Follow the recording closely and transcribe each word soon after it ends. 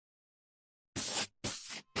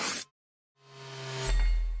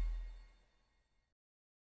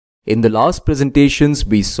In the last presentations,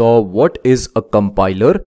 we saw what is a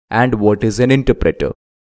compiler and what is an interpreter.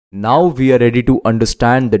 Now we are ready to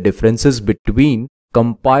understand the differences between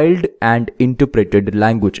compiled and interpreted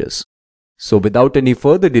languages. So without any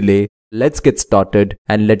further delay, let's get started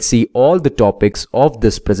and let's see all the topics of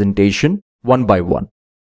this presentation one by one.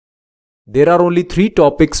 There are only 3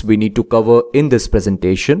 topics we need to cover in this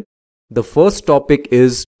presentation. The first topic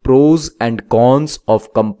is pros and cons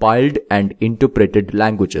of compiled and interpreted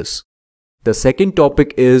languages. The second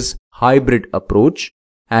topic is hybrid approach.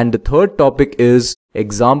 And the third topic is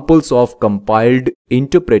examples of compiled,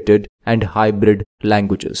 interpreted, and hybrid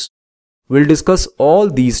languages. We'll discuss all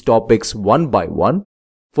these topics one by one.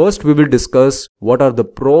 First, we will discuss what are the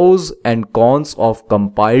pros and cons of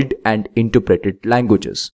compiled and interpreted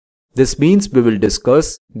languages. This means we will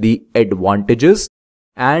discuss the advantages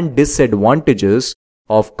and disadvantages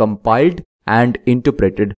of compiled and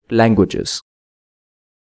interpreted languages.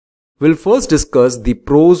 We'll first discuss the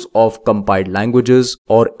pros of compiled languages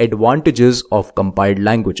or advantages of compiled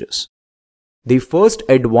languages. The first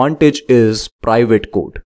advantage is private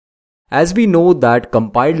code. As we know that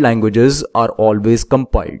compiled languages are always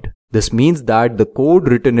compiled. This means that the code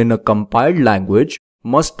written in a compiled language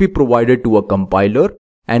must be provided to a compiler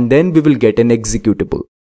and then we will get an executable.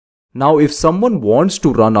 Now if someone wants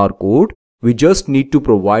to run our code, we just need to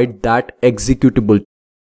provide that executable.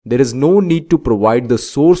 There is no need to provide the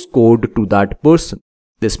source code to that person.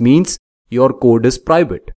 This means your code is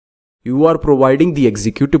private. You are providing the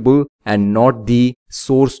executable and not the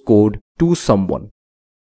source code to someone.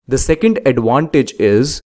 The second advantage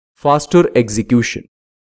is faster execution.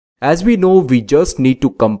 As we know, we just need to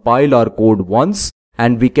compile our code once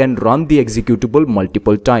and we can run the executable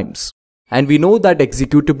multiple times. And we know that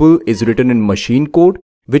executable is written in machine code,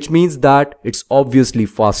 which means that it's obviously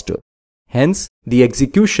faster. Hence, the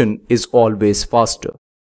execution is always faster.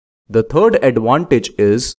 The third advantage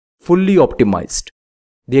is fully optimized.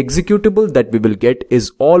 The executable that we will get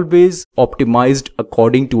is always optimized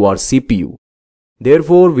according to our CPU.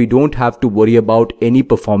 Therefore, we don't have to worry about any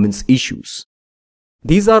performance issues.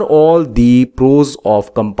 These are all the pros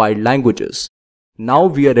of compiled languages. Now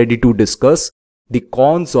we are ready to discuss the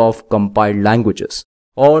cons of compiled languages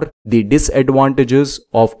or the disadvantages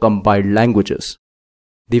of compiled languages.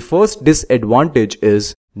 The first disadvantage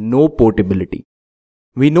is no portability.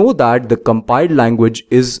 We know that the compiled language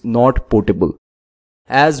is not portable,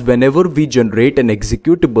 as whenever we generate an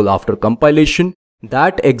executable after compilation,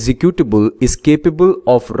 that executable is capable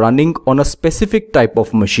of running on a specific type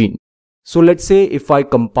of machine. So let's say if I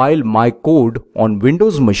compile my code on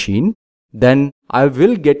Windows machine, then I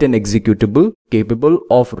will get an executable capable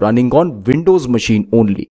of running on Windows machine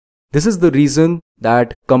only. This is the reason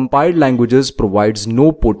that compiled languages provides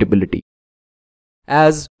no portability.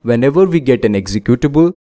 As whenever we get an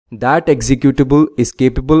executable, that executable is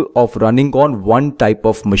capable of running on one type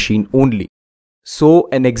of machine only. So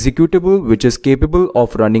an executable which is capable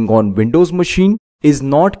of running on Windows machine is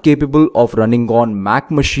not capable of running on Mac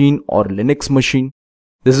machine or Linux machine.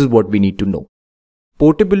 This is what we need to know.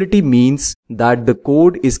 Portability means that the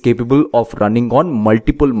code is capable of running on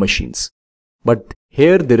multiple machines. But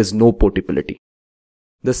here there is no portability.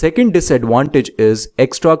 The second disadvantage is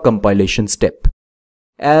extra compilation step.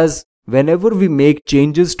 As whenever we make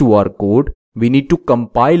changes to our code, we need to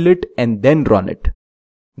compile it and then run it.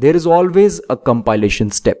 There is always a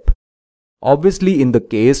compilation step. Obviously in the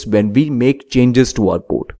case when we make changes to our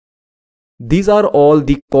code. These are all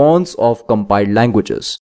the cons of compiled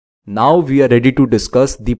languages. Now we are ready to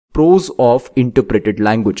discuss the pros of interpreted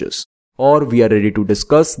languages. Or we are ready to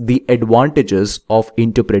discuss the advantages of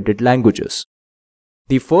interpreted languages.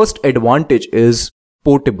 The first advantage is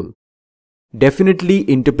portable. Definitely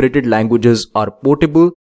interpreted languages are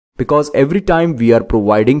portable because every time we are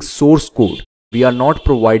providing source code, we are not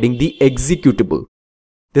providing the executable.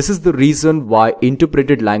 This is the reason why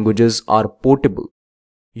interpreted languages are portable.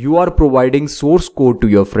 You are providing source code to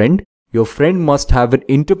your friend must have an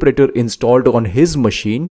interpreter installed on his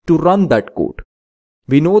machine to run that code.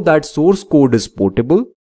 We know that source code is portable.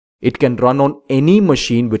 It can run on any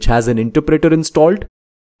machine which has an interpreter installed.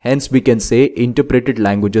 Hence we can say interpreted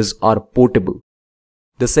languages are portable.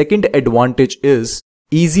 The second advantage is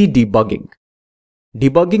easy debugging.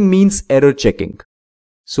 Debugging means error checking.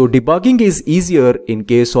 So debugging is easier in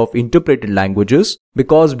case of interpreted languages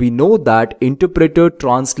because we know that interpreter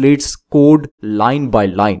translates code line by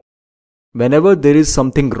line. Whenever there is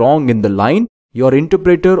something wrong in the line, your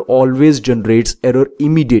interpreter always generates error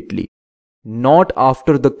immediately, not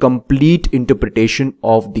after the complete interpretation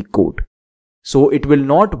of the code. So it will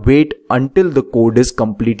not wait until the code is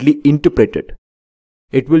completely interpreted.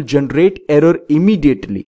 It will generate error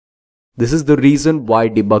immediately. This is the reason why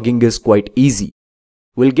debugging is quite easy.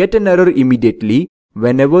 We'll get an error immediately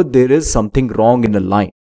whenever there is something wrong in a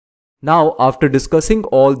line. Now, after discussing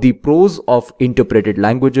all the pros of interpreted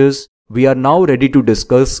languages, we are now ready to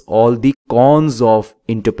discuss all the cons of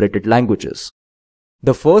interpreted languages.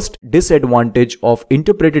 The first disadvantage of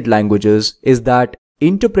interpreted languages is that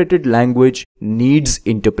interpreted language needs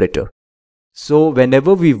interpreter. So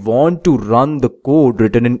whenever we want to run the code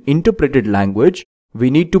written in interpreted language, we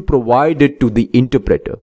need to provide it to the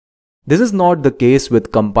interpreter. This is not the case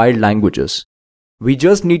with compiled languages. We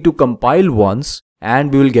just need to compile once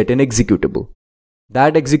and we will get an executable.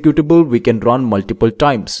 That executable we can run multiple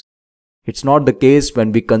times. It's not the case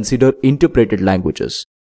when we consider interpreted languages.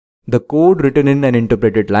 The code written in an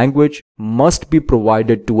interpreted language must be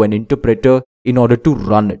provided to an interpreter in order to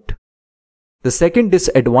run it. The second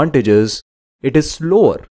disadvantage is it is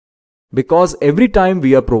slower. Because every time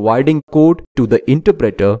we are providing code to the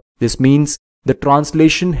interpreter, this means the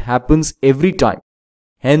translation happens every time.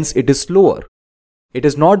 Hence it is slower. It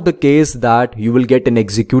is not the case that you will get an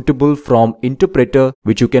executable from interpreter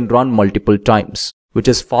which you can run multiple times, which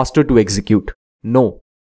is faster to execute. No.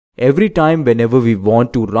 Every time whenever we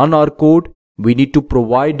want to run our code, we need to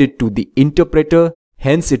provide it to the interpreter,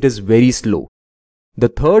 hence it is very slow. The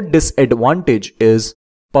third disadvantage is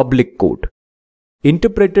public code.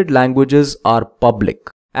 Interpreted languages are public.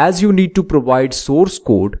 As you need to provide source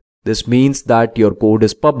code, this means that your code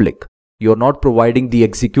is public. You are not providing the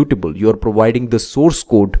executable, you are providing the source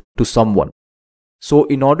code to someone. So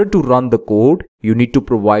in order to run the code, you need to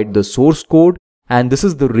provide the source code, and this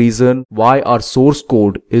is the reason why our source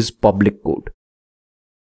code is public code.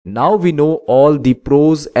 Now we know all the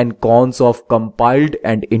pros and cons of compiled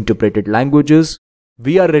and interpreted languages.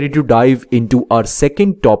 We are ready to dive into our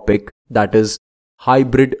second topic, that is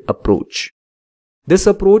hybrid approach. This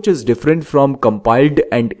approach is different from compiled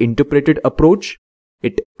and interpreted approach.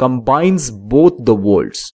 It combines both the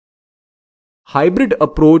worlds. Hybrid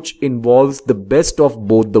approach involves the best of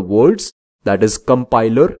both the worlds, that is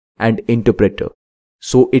compiler and interpreter.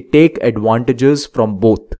 So it takes advantages from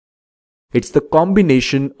both. It's the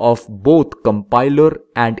combination of both compiler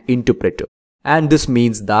and interpreter. And this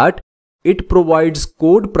means that it provides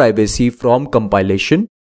code privacy from compilation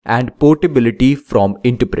and portability from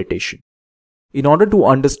interpretation. In order to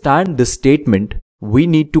understand this statement, we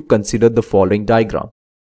need to consider the following diagram.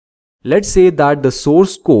 Let's say that the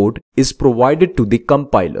source code is provided to the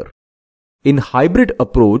compiler. In hybrid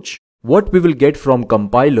approach, what we will get from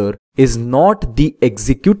compiler is not the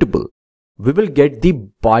executable. We will get the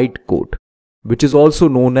bytecode, which is also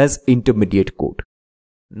known as intermediate code.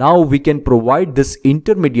 Now we can provide this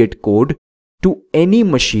intermediate code to any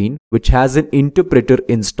machine which has an interpreter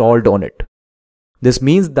installed on it. This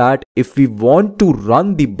means that if we want to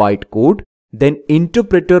run the bytecode, then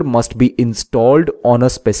interpreter must be installed on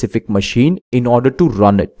a specific machine in order to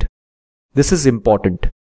run it. This is important.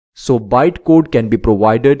 So bytecode can be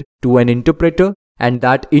provided to an interpreter, and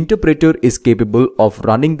that interpreter is capable of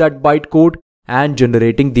running that bytecode and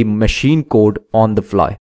generating the machine code on the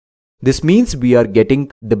fly. This means we are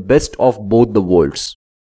getting the best of both the worlds.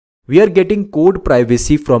 We are getting code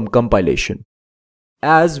privacy from compilation.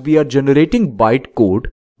 As we are generating bytecode,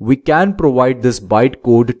 we can provide this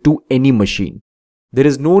bytecode to any machine. There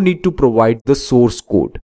is no need to provide the source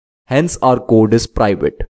code. Hence our code is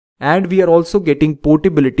private. And we are also getting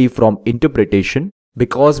portability from interpretation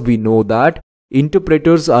because we know that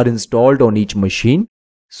interpreters are installed on each machine.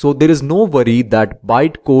 So there is no worry that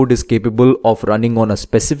bytecode is capable of running on a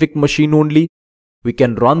specific machine only. We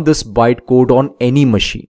can run this bytecode on any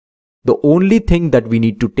machine. The only thing that we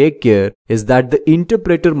need to take care is that the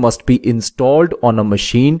interpreter must be installed on a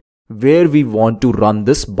machine where we want to run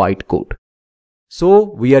this bytecode. So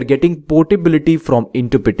we are getting portability from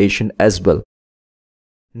interpretation as well.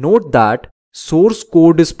 Note that source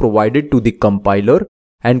code is provided to the compiler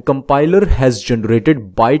and compiler has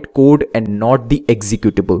generated bytecode and not the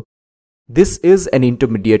executable. This is an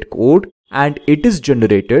intermediate code and it is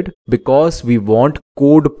generated because we want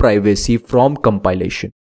code privacy from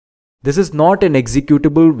compilation. This is not an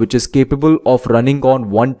executable which is capable of running on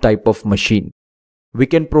one type of machine. We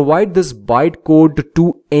can provide this bytecode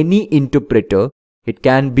to any interpreter. It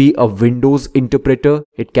can be a Windows interpreter,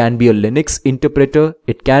 it can be a Linux interpreter,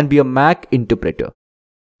 it can be a Mac interpreter.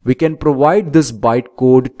 We can provide this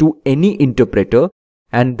bytecode to any interpreter,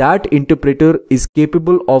 and that interpreter is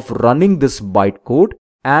capable of running this bytecode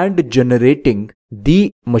and generating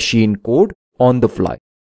the machine code on the fly.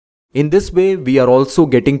 In this way, we are also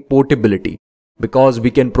getting portability because we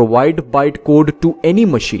can provide bytecode to any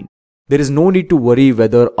machine. There is no need to worry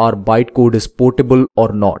whether our bytecode is portable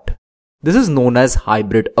or not. This is known as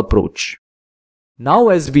hybrid approach. Now,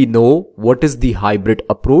 as we know what is the hybrid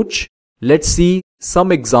approach, let's see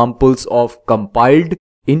some examples of compiled,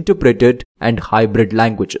 interpreted, and hybrid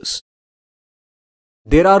languages.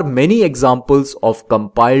 There are many examples of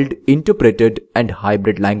compiled, interpreted, and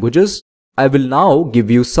hybrid languages. I will now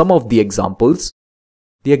give you some of the examples.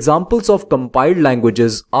 The examples of compiled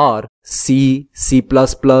languages are C, C++,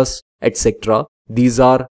 etc. These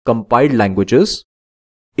are compiled languages.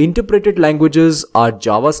 Interpreted languages are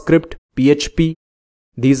JavaScript, PHP.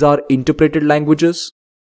 These are interpreted languages.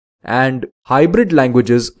 And hybrid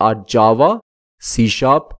languages are Java, C#,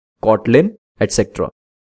 Kotlin, etc.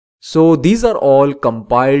 So these are all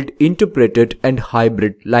compiled, interpreted, and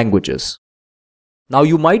hybrid languages. Now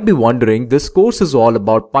you might be wondering, this course is all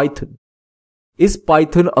about Python. Is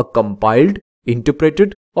Python a compiled,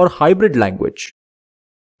 interpreted, or hybrid language?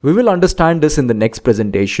 We will understand this in the next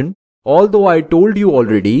presentation. Although I told you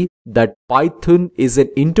already that Python is an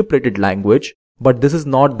interpreted language, but this is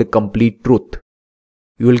not the complete truth.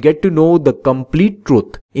 You will get to know the complete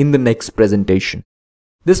truth in the next presentation.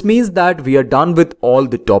 This means that we are done with all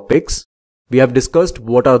the topics. We have discussed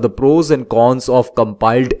what are the pros and cons of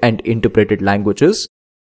compiled and interpreted languages.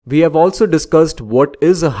 We have also discussed what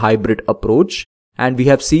is a hybrid approach, and we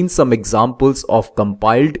have seen some examples of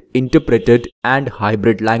compiled, interpreted, and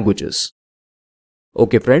hybrid languages.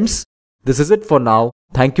 Okay friends, this is it for now.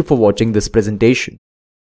 Thank you for watching this presentation.